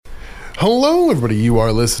Hello, everybody. You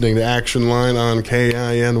are listening to Action Line on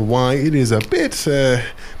KINY. It is a bit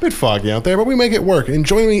foggy out there, but we make it work. And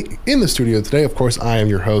joining me in the studio today, of course, I am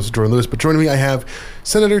your host, Jordan Lewis. But joining me, I have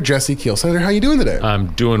Senator Jesse Keihl. Senator, how are you doing today?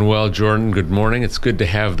 I'm doing well, Jordan. Good morning. It's good to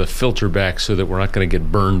have the filter back so that we're not going to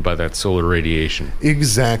get burned by that solar radiation.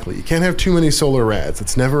 Exactly. You can't have too many solar rads.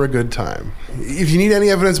 It's never a good time. If you need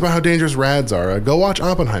any evidence about how dangerous rads are, go watch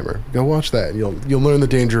Oppenheimer. Go watch that. You'll learn the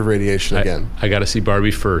danger of radiation again. I got to see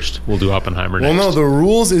Barbie first. We'll do Oppenheimer next. Well, no, the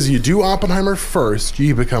rules is you do Oppenheimer first,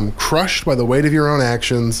 you become crushed by the weight of your own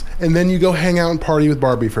actions, and then you go hang out and party with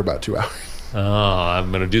Barbie for about 2 hours. Oh,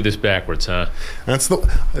 I'm going to do this backwards, huh? That's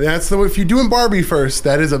the if you're doing Barbie first,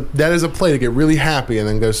 that is a play to get really happy and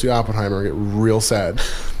then go see Oppenheimer and get real sad.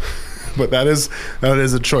 But that is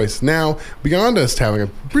a choice. Now, beyond us having a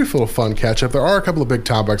brief little fun catch-up, there are a couple of big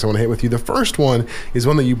topics I want to hit with you. The first one is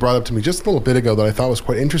one that you brought up to me just a little bit ago that I thought was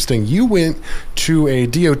quite interesting. You went to a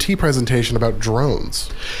DOT presentation about drones.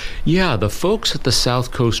 Yeah, the folks at the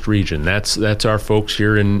South Coast region, that's our folks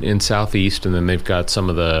here in Southeast, and then they've got some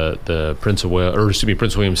of the Prince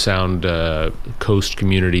William Sound coast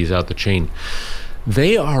communities out the chain.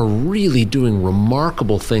 They are really doing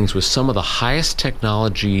remarkable things with some of the highest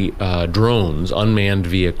technology drones, unmanned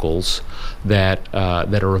vehicles that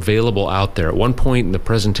are available out there. At one point in the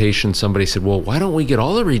presentation, somebody said, well, why don't we get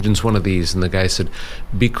all the regions one of these? And the guy said,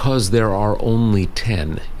 because there are only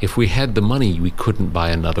 10. If we had the money, we couldn't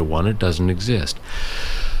buy another one. It doesn't exist.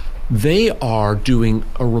 They are doing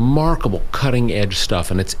a remarkable cutting-edge stuff,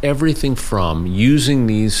 and it's everything from using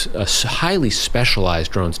these highly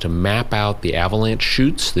specialized drones to map out the avalanche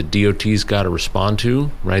chutes that DOT's got to respond to,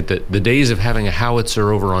 right? The days of having a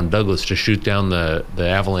howitzer over on Douglas to shoot down the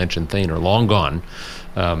avalanche in Thane are long gone.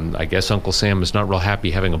 I guess Uncle Sam is not real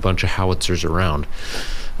happy having a bunch of howitzers around.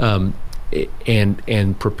 And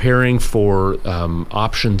preparing for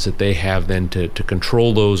options that they have then to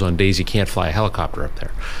control those on days you can't fly a helicopter up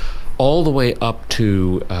there. All the way up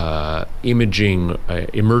to imaging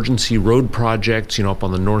emergency road projects. You know, up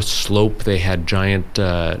on the North Slope, they had giant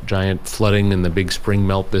flooding in the big spring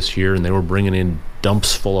melt this year, and they were bringing in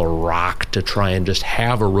dumps full of rock to try and just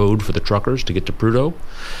have a road for the truckers to get to Prudhoe.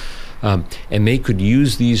 And they could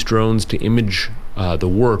use these drones to image the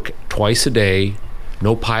work twice a day.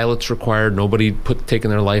 No pilots required. Nobody taking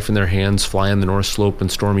their life in their hands, flying the North Slope in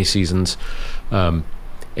stormy seasons, and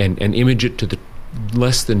image it to the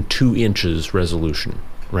less than 2 inches resolution,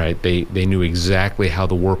 right? They knew exactly how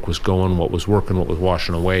the work was going, what was working, what was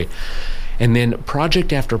washing away. And then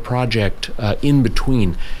project after project in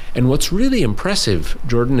between. And what's really impressive,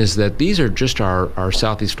 Jordan, is that these are just our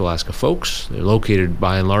Southeast Alaska folks. They're located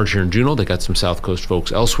by and large here in Juneau. They got some South Coast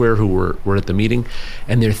folks elsewhere who were at the meeting,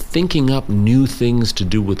 and they're thinking up new things to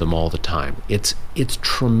do with them all the time. It's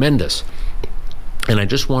tremendous. And I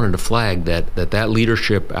just wanted to flag that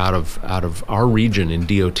leadership out of our region in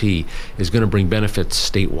DOT is going to bring benefits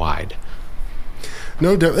statewide.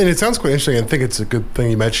 No, and it sounds quite interesting. I think it's a good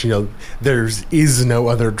thing you mentioned. There is no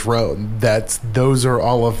other drone. Those are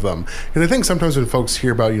all of them. Because I think sometimes when folks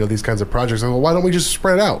hear about these kinds of projects, well, why don't we just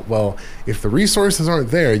spread out? Well, if the resources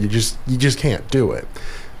aren't there, you just can't do it.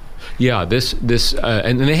 Yeah,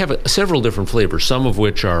 and they have several different flavors, some of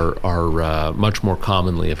which are much more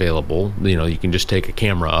commonly available. You can just take a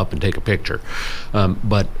camera up and take a picture.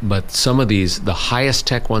 But some of these, the highest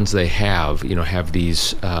tech ones they have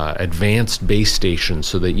these advanced base stations,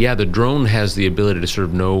 so that the drone has the ability to sort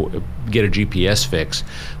of get a GPS fix,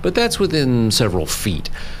 but that's within several feet.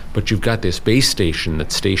 But you've got this base station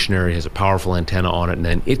that's stationary, has a powerful antenna on it, and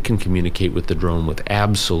then it can communicate with the drone with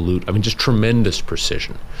just tremendous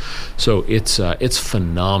precision. So it's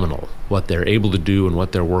phenomenal what they're able to do and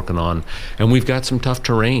what they're working on. And we've got some tough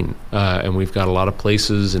terrain, and we've got a lot of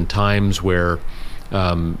places and times where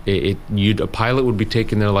a pilot would be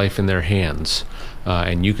taking their life in their hands,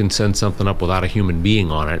 and you can send something up without a human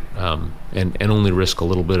being on it, and only risk a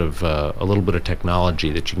little bit of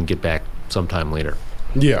technology that you can get back sometime later.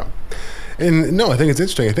 Yeah. And no, I think it's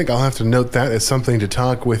interesting. I think I'll have to note that as something to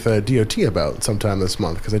talk with DOT about sometime this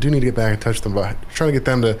month, because I do need to get back in touch with them about trying to get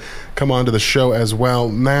them to come on to the show as well.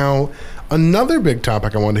 Now, another big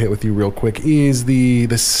topic I want to hit with you real quick is the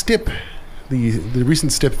STIP, the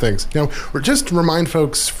recent STIP things. Now, just to remind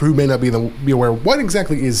folks who may not be aware, what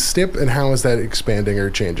exactly is STIP and how is that expanding or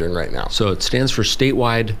changing right now? So it stands for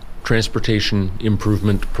Statewide Transportation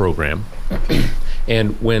Improvement Program.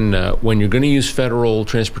 And when you're going to use federal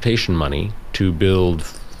transportation money to build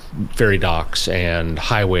ferry docks and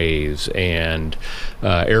highways and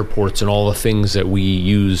airports and all the things that we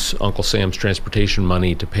use Uncle Sam's transportation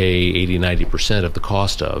money to pay 80-90% of the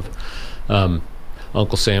cost of,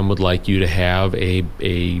 Uncle Sam would like you to have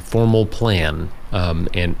a formal plan.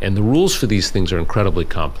 And the rules for these things are incredibly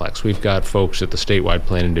complex. We've got folks at the statewide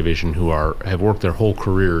planning division who have worked their whole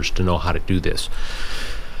careers to know how to do this.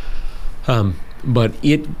 But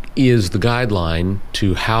it is the guideline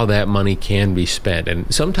to how that money can be spent.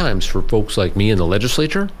 And sometimes for folks like me in the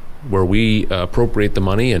legislature, where we appropriate the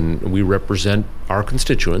money and we represent our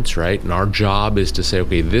constituents, right? And our job is to say,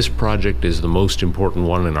 okay, this project is the most important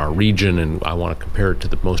one in our region, and I want to compare it to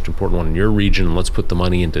the most important one in your region, and let's put the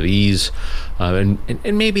money into these, and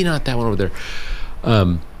maybe not that one over there.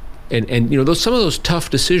 And some of those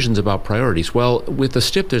tough decisions about priorities. Well, with the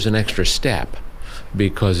STIP, there's an extra step,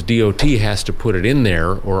 because DOT has to put it in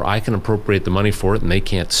there, or I can appropriate the money for it and they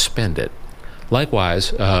can't spend it.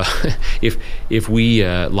 Likewise, if we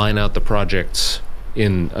line out the projects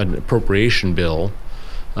in an appropriation bill,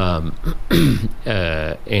 and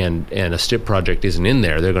a STIP project isn't in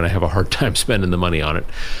there, they're going to have a hard time spending the money on it.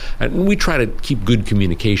 And we try to keep good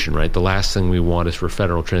communication, right? The last thing we want is for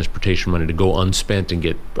federal transportation money to go unspent and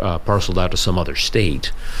get parceled out to some other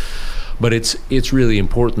state. But it's really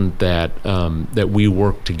important that that we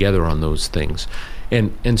work together on those things.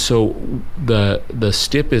 And so the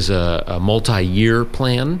STIP is a multi-year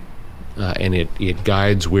plan, and it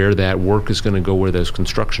guides where that work is going to go, where those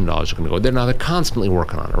construction dollars are going to go. They're constantly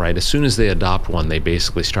working on it, right? As soon as they adopt one, they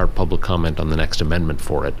basically start public comment on the next amendment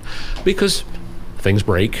for it, because things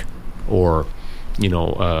break, or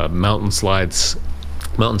mountainside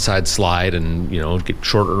slide, and get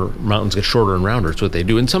shorter. Mountains get shorter and rounder. It's what they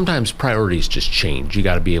do, and sometimes priorities just change. You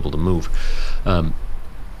got to be able to move.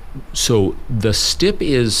 So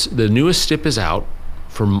the newest STIP is out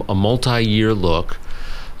from a multi-year look,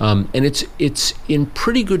 and it's in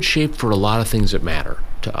pretty good shape for a lot of things that matter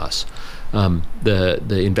to us.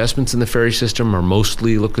 The investments in the ferry system are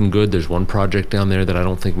mostly looking good. There's one project down there that I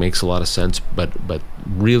don't think makes a lot of sense, but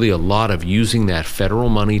really a lot of using that federal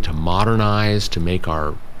money to modernize, to make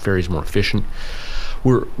our ferries more efficient.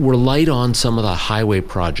 We're light on some of the highway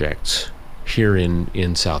projects here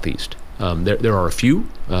in Southeast. There are a few,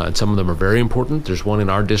 and some of them are very important. There's one in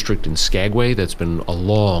our district in Skagway that's been a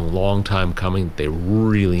long time coming. They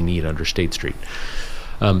really need under State Street.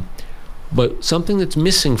 But something that's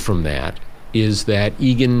missing from that is that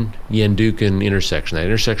Egan-Yenduken intersection, that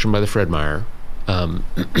intersection by the Fred Meyer,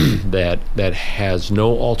 that has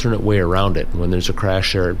no alternate way around it. When there's a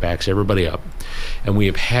crash there, it backs everybody up. And we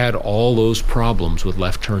have had all those problems with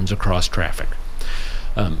left turns across traffic.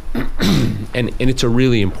 And it's a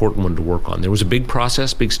really important one to work on. There was a big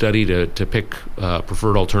study to pick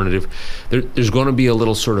preferred alternative. There's going to be a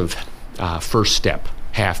little sort of first step,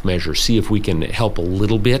 half measure, see if we can help a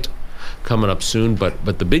little bit coming up soon.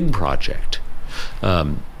 But the big project,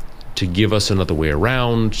 to give us another way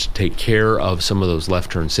around, to take care of some of those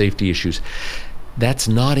left turn safety issues, that's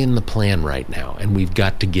not in the plan right now, and we've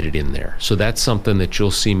got to get it in there. So that's something that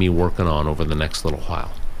you'll see me working on over the next little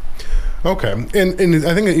while. Okay, and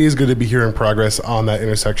I think it is good to be hearing progress on that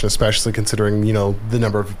intersection, especially considering, the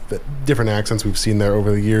number of different accidents we've seen there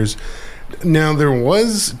over the years. Now, there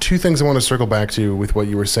was two things I want to circle back to with what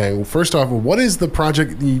you were saying. First off, what is the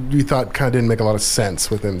project you thought kind of didn't make a lot of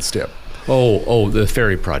sense within STIP? Oh, the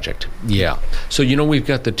ferry project. Yeah. So, we've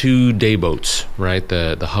got the two day boats, right?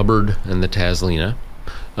 The Hubbard and the Taslina.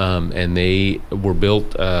 And they were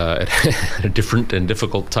built at a different and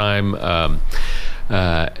difficult time,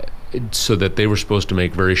 so that they were supposed to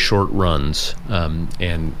make very short runs, and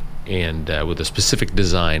with a specific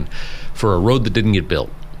design for a road that didn't get built.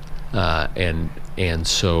 And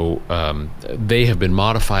so they have been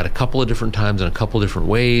modified a couple of different times in a couple of different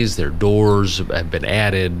ways. Their doors have been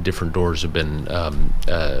added. Different doors have been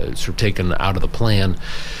sort of taken out of the plan.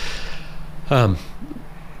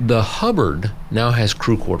 The Hubbard now has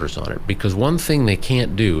crew quarters on it, because one thing they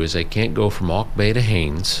can't do is they can't go from Auk Bay to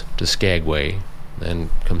Haines to Skagway, then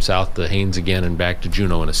come south to Haines again and back to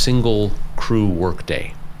Juneau in a single crew work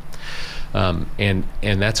day. And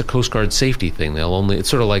that's a Coast Guard safety thing. It's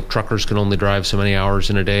sort of like truckers can only drive so many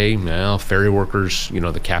hours in a day. Well, ferry workers,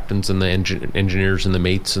 the captains and the engineers and the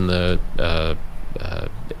mates and the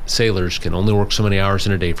sailors can only work so many hours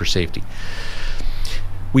in a day for safety.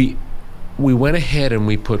 We went ahead and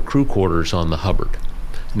we put crew quarters on the Hubbard.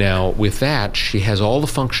 Now, with that, she has all the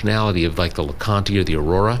functionality of like the LeConte or the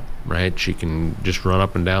Aurora, right? She can just run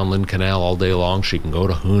up and down Lynn Canal all day long. She can go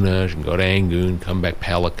to Hoonah, she can go to Angoon, come back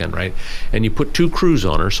Pelican, right? And you put two crews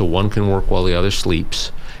on her, so one can work while the other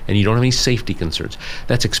sleeps, and you don't have any safety concerns.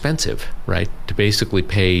 That's expensive, right? To basically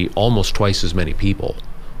pay almost twice as many people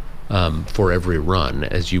for every run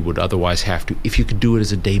as you would otherwise have to if you could do it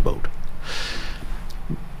as a day boat.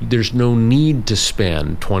 there's no need to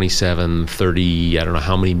spend 27, 30, I don't know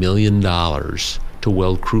how many $1 million to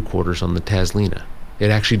weld crew quarters on the Taslina. It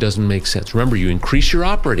actually doesn't make sense. Remember, you increase your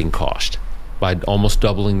operating cost by almost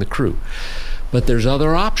doubling the crew. But there's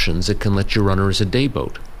other options that can let you run her as a day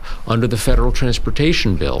boat. Under the federal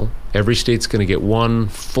transportation bill, every state's going to get one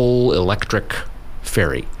full electric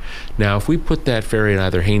ferry. Now, if we put that ferry in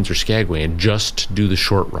either Haines or Skagway and just do the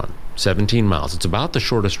short run, 17 miles, it's about the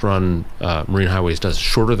shortest run Marine Highways does,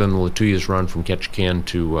 shorter than the Latuya's run from Ketchikan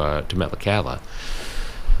to Metlakatla.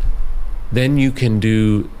 Then you can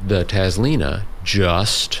do the Taslina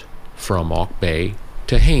just from Auk Bay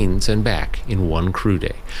to Haines and back in one crew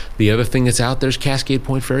day. The other thing that's out there is Cascade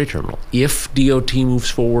Point Ferry Terminal. If DOT moves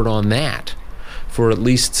forward on that for at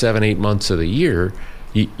least 7-8 months of the year,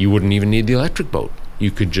 you wouldn't even need the electric boat.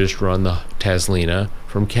 You could just run the Taslina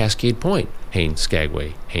from Cascade Point, Haines,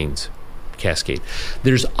 Skagway, Haines, Cascade.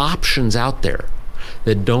 There's options out there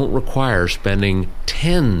that don't require spending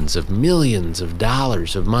tens of millions of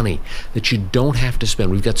dollars of money that you don't have to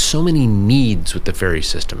spend. We've got so many needs with the ferry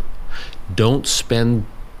system. Don't spend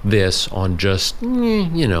this on just,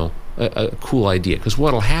 a cool idea. Because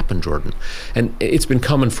what'll happen, Jordan, and it's been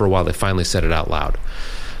coming for a while, they finally said it out loud.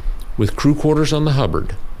 With crew quarters on the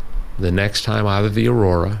Hubbard, the next time either the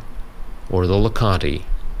Aurora or the LeConte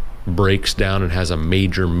breaks down and has a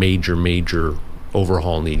major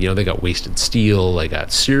overhaul need. They got wasted steel, they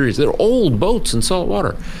got series, they're old boats in salt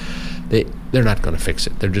water. They're not going to fix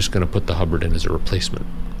it. They're just going to put the Hubbard in as a replacement.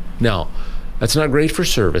 Now, that's not great for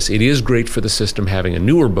service. It is great for the system having a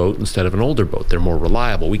newer boat instead of an older boat. They're more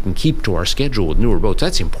reliable. We can keep to our schedule with newer boats.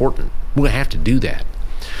 That's important. We're going to have to do that.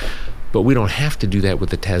 But we don't have to do that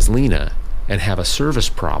with the Taslina and have a service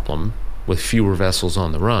problem with fewer vessels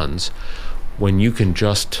on the runs when you can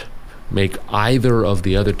just make either of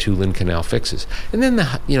the other two Lynn Canal fixes. And then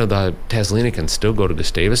the Taslina can still go to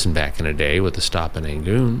Gustavus and back in a day with a stop in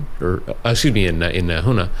Angoon, or in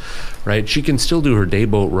Hoonah, right? She can still do her day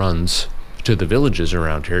boat runs to the villages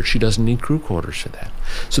around here. She doesn't need crew quarters for that.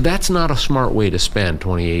 So that's not a smart way to spend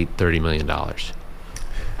 $28-30 million.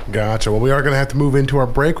 Gotcha. Well, we are going to have to move into our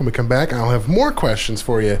break. When we come back, I'll have more questions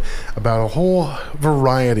for you about a whole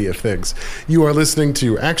variety of things. You are listening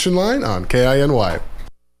to Action Line on KINY.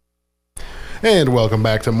 And welcome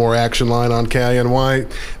back to more Action Line on KINY.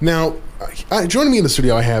 Now, joining me in the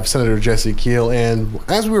studio, I have Senator Jesse Keihl, and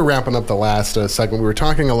as we were wrapping up the last segment, we were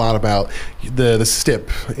talking a lot about the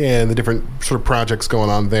STIP and the different sort of projects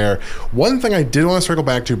going on there. One thing I did want to circle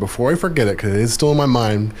back to before I forget it, because it is still in my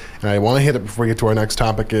mind, and I want to hit it before we get to our next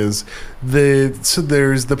topic, is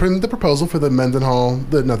there's the proposal for the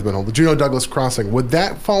the Juneau Douglas crossing. Would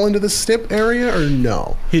that fall into the STIP area or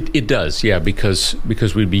no? It does, yeah, because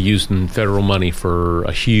we'd be using federal money for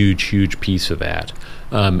a huge piece of that.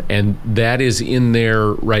 And that is in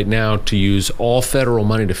there right now to use all federal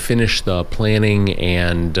money to finish the planning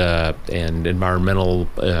and environmental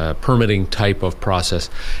permitting type of process.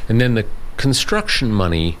 And then the construction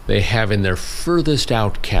money they have in their furthest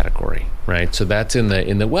out category, right? So that's in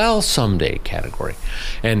the well someday category.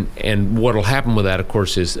 And what'll happen with that, of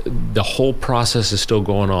course, is the whole process is still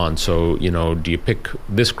going on. So, do you pick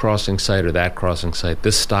this crossing site or that crossing site,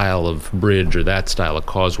 this style of bridge or that style of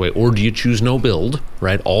causeway, or do you choose no build,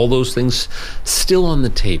 right? All those things still on the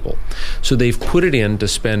table. So they've put it in to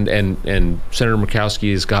spend, and Senator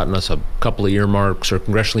Murkowski has gotten us a couple of earmarks, or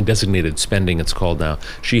congressionally designated spending it's called now.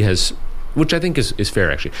 She has, which I think is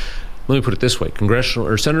fair, actually. Let me put it this way.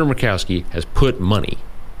 Senator Murkowski has put money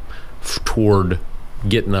toward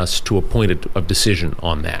getting us to a point of decision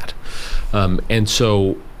on that. And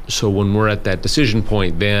so when we're at that decision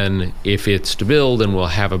point, then if it's to build and we'll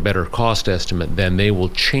have a better cost estimate, then they will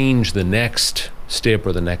change the next STIP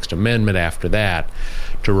or the next amendment after that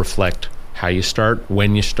to reflect how you start,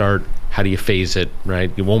 when you start, how do you phase it,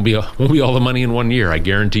 right? It won't be all the money in 1 year. I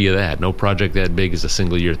guarantee you that. No project that big is a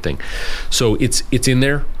single year thing. So it's in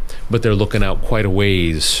there, but they're looking out quite a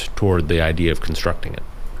ways toward the idea of constructing it.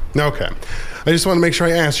 Okay. I just want to make sure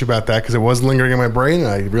I asked you about that because it was lingering in my brain.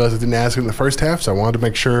 I realized I didn't ask it in the first half, so I wanted to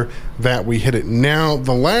make sure that we hit it. Now,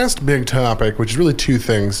 the last big topic, which is really two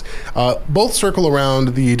things, both circle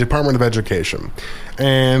around the Department of Education.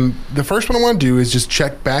 And the first one I want to do is just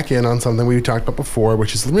check back in on something we talked about before,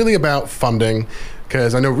 which is really about funding.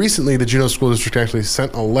 Because I know recently the Juneau School District actually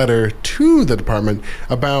sent a letter to the department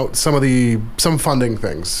about some funding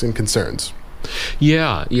things and concerns.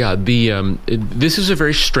 Yeah. This is a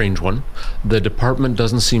very strange one. The department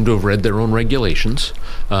doesn't seem to have read their own regulations,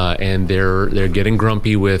 and they're getting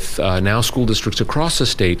grumpy with now school districts across the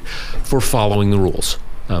state for following the rules.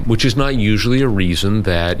 Which is not usually a reason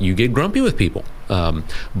that you get grumpy with people.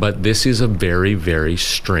 But this is a very, very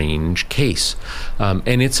strange case.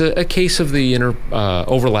 And it's a case of the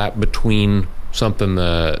overlap between something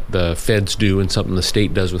the feds do and something the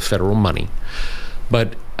state does with federal money.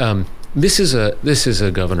 But this is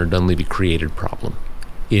a Governor Dunleavy created problem.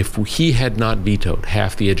 If he had not vetoed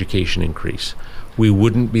half the education increase, we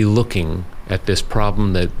wouldn't be looking at this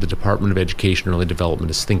problem that the Department of Education and Early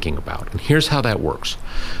Development is thinking about. And here's how that works.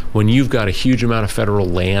 When you've got a huge amount of federal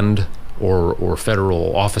land or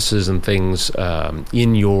federal offices and things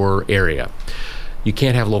in your area, you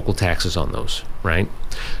can't have local taxes on those, right?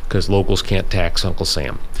 Because locals can't tax Uncle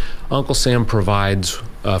Sam. Uncle Sam provides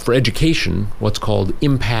for education what's called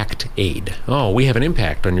impact aid. Oh, we have an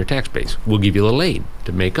impact on your tax base. We'll give you a little aid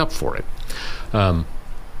to make up for it.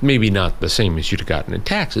 Maybe not the same as you'd have gotten in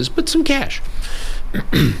taxes, but some cash.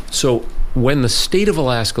 So when the state of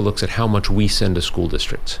Alaska looks at how much we send to school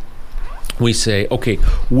districts, we say, okay,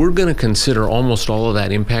 we're going to consider almost all of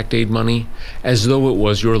that impact aid money as though it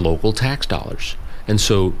was your local tax dollars. And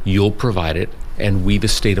so you'll provide it, and we, the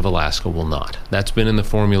state of Alaska, will not. That's been in the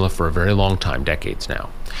formula for a very long time, decades now.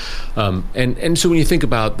 And so when you think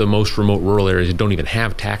about the most remote rural areas that don't even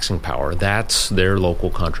have taxing power, that's their local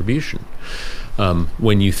contribution.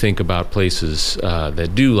 When you think about places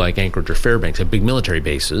that do, like Anchorage or Fairbanks, have big military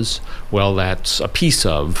bases, well, that's a piece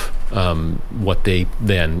of what they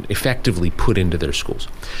then effectively put into their schools.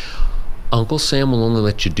 Uncle Sam will only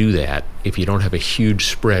let you do that if you don't have a huge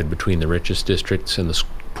spread between the richest districts and the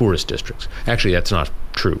poorest districts. Actually, that's not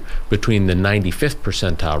true. Between the 95th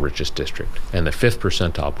percentile richest district and the 5th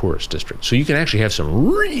percentile poorest district. So you can actually have some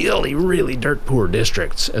really, really dirt poor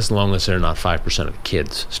districts as long as they're not 5% of the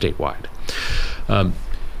kids statewide.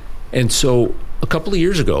 And so a couple of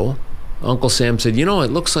years ago, Uncle Sam said, it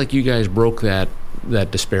looks like you guys broke that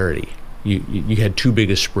disparity. You had too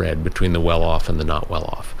big a spread between the well-off and the not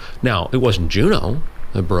well-off. Now, it wasn't Juneau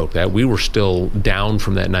that broke that. We were still down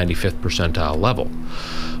from that 95th percentile level.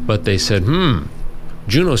 But they said,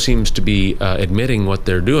 Juneau seems to be admitting what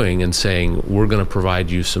they're doing and saying, we're going to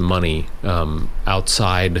provide you some money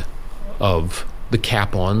outside of the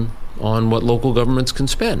cap on what local governments can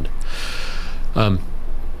spend.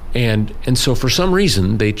 And so for some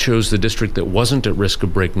reason, they chose the district that wasn't at risk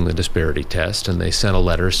of breaking the disparity test, and they sent a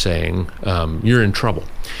letter saying, you're in trouble.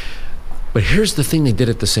 But here's the thing they did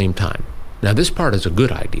at the same time. Now, this part is a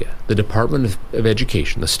good idea. The Department of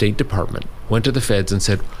Education, the State Department, went to the feds and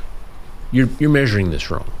said, you're measuring this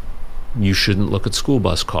wrong. You shouldn't look at school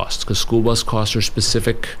bus costs, because school bus costs are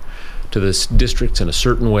specific to this districts in a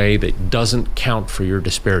certain way that doesn't count for your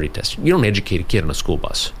disparity test. You don't educate a kid on a school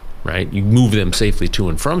bus, right? You move them safely to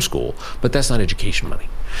and from school, but that's not education money.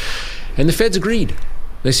 And the feds agreed.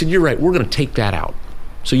 They said, you're right, we're going to take that out.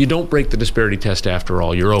 So you don't break the disparity test after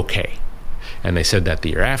all, you're okay. And they said that the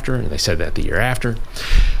year after, and they said that the year after.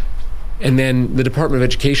 And then the Department of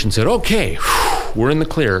Education said, okay, we're in the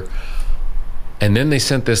clear. And then they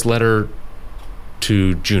sent this letter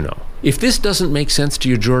to Juneau. If this doesn't make sense to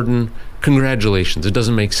you, Jordan, congratulations. It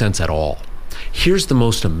doesn't make sense at all. Here's the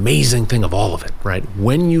most amazing thing of all of it, right?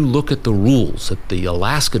 When you look at the rules that the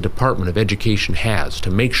Alaska Department of Education has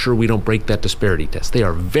to make sure we don't break that disparity test, they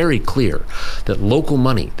are very clear that local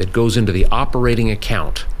money that goes into the operating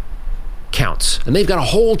account counts. And they've got a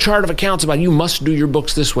whole chart of accounts about you must do your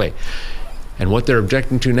books this way. And what they're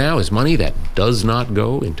objecting to now is money that does not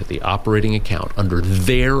go into the operating account. Under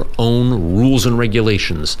their own rules and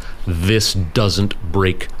regulations, this doesn't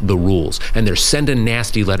break the rules. And they're sending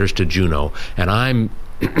nasty letters to Juneau, and I'm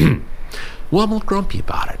a little grumpy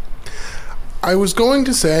about it. I was going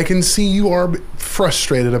to say, I can see you are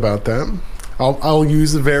frustrated about that. I'll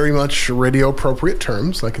use the very much radio-appropriate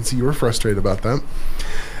terms. I can see you were frustrated about that.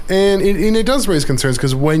 And it does raise concerns,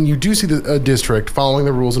 because when you do see a district following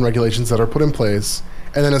the rules and regulations that are put in place,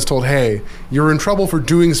 and then it's told, hey, you're in trouble for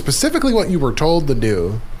doing specifically what you were told to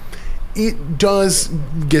do, it does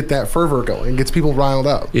get that fervor going. It gets people riled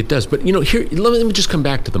up. It does. But, here, let me just come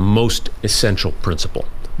back to the most essential principle.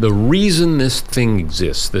 The reason this thing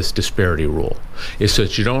exists, this disparity rule, is so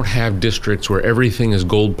that you don't have districts where everything is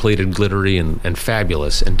gold-plated, glittery, and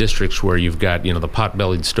fabulous, and districts where you've got, the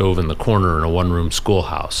pot-bellied stove in the corner in a one-room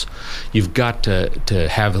schoolhouse. You've got to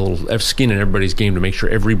have a little skin in everybody's game to make sure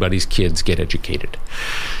everybody's kids get educated.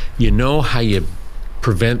 You know how you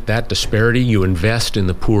prevent that disparity? You invest in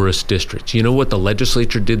the poorest districts. You know what the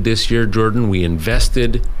legislature did this year, Jordan? We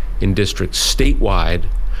invested in districts statewide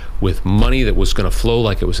with money that was going to flow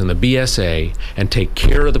like it was in the BSA and take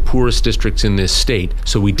care of the poorest districts in this state,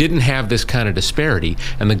 so we didn't have this kind of disparity,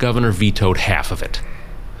 and the governor vetoed half of it.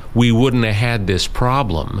 we wouldn't have had this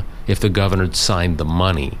problem if the governor had signed the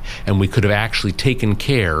money, and we could have actually taken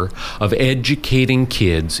care of educating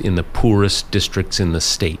kids in the poorest districts in the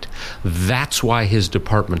state. That's why his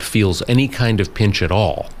department feels any kind of pinch at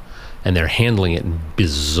all, and they're handling it in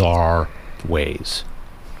bizarre ways.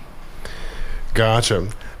 Gotcha.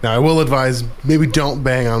 Now, I will advise, maybe don't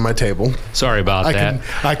bang on my table. Sorry about that.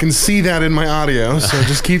 I can see that in my audio, so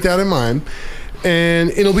just keep that in mind. And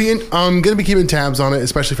I'm going to be keeping tabs on it,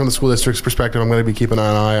 especially from the school district's perspective. I'm going to be keeping an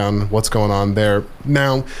eye on what's going on there.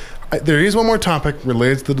 Now, there is one more topic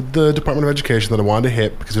related to the Department of Education that I wanted to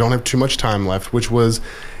hit because we don't have too much time left, which was,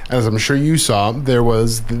 as I'm sure you saw, there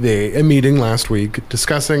was a meeting last week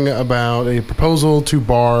discussing about a proposal to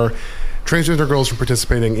bar transgender girls from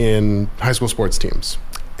participating in high school sports teams.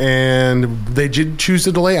 And they did choose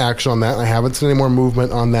to delay action on that. I haven't seen any more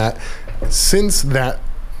movement on that since that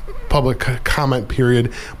public comment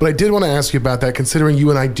period. But I did want to ask you about that, considering you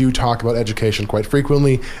and I do talk about education quite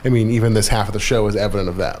frequently. I mean, even this half of the show is evident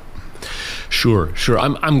of that. Sure.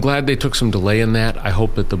 I'm glad they took some delay in that. I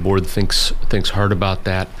hope that the board thinks hard about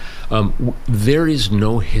that. There is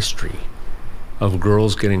no history of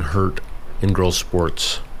girls getting hurt in girls'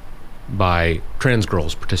 sports by trans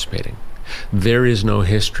girls participating. There is no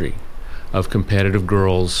history of competitive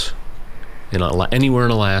girls anywhere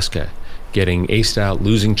in Alaska getting aced out,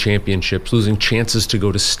 losing championships, losing chances to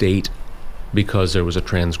go to state because there was a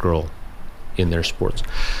trans girl in their sports.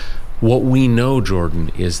 What we know,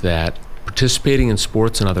 Jordan, is that participating in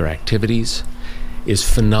sports and other activities is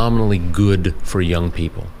phenomenally good for young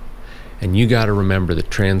people. And you got to remember that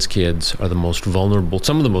trans kids are the most vulnerable,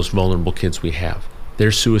 some of the most vulnerable kids we have.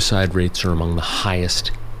 Their suicide rates are among the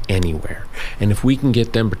highest anywhere. And if we can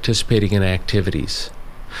get them participating in activities,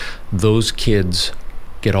 those kids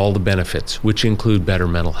get all the benefits, which include better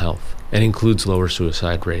mental health, and includes lower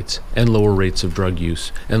suicide rates, and lower rates of drug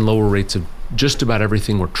use, and lower rates of just about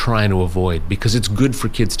everything we're trying to avoid, because it's good for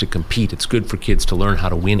kids to compete. It's good for kids to learn how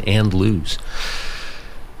to win and lose.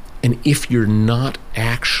 And if you're not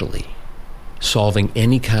actually solving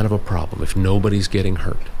any kind of a problem, if nobody's getting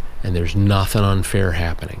hurt, and there's nothing unfair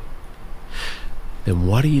happening, then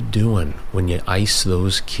what are you doing when you ice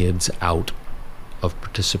those kids out of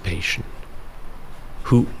participation?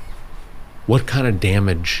 What kind of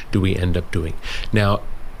damage do we end up doing? Now,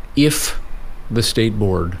 if the state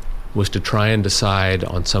board was to try and decide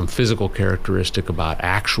on some physical characteristic about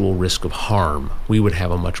actual risk of harm, we would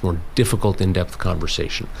have a much more difficult, in-depth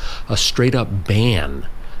conversation. A straight-up ban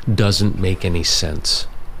doesn't make any sense.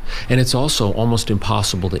 And it's also almost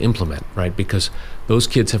impossible to implement, right? Because those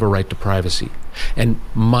kids have a right to privacy. And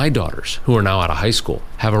my daughters, who are now out of high school,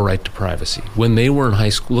 have a right to privacy. When they were in high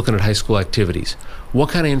school, looking at high school activities, what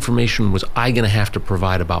kind of information was I going to have to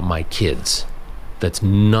provide about my kids? That's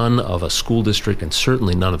none of a school district and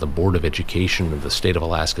certainly none of the Board of Education of the state of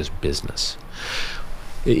Alaska's business.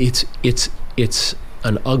 It's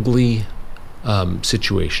an ugly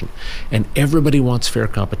situation. And everybody wants fair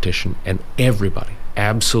competition, and everybody,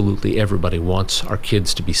 absolutely everybody, wants our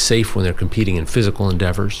kids to be safe when they're competing in physical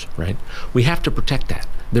endeavors, right? We have to protect that.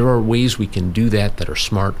 There are ways we can do that are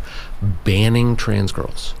smart. Banning trans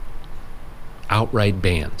girls, outright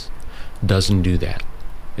bans, doesn't do that.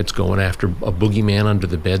 It's going after a boogeyman under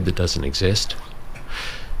the bed that doesn't exist.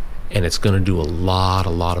 And it's going to do a lot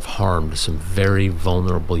of harm to some very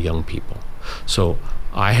vulnerable young people. So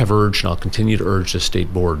I have urged, and I'll continue to urge the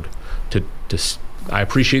state board to I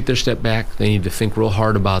appreciate their step back. They need to think real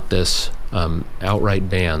hard about this. Outright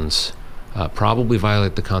bans probably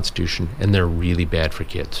violate the Constitution, and they're really bad for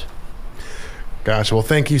kids. Gotcha. Well,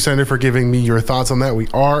 thank you, Senator, for giving me your thoughts on that. We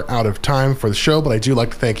are out of time for the show, but I do like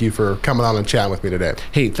to thank you for coming on and chatting with me today.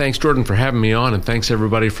 Hey, thanks, Jordan, for having me on, and thanks,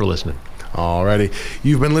 everybody, for listening. Alrighty.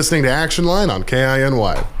 You've been listening to Action Line on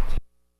KINY.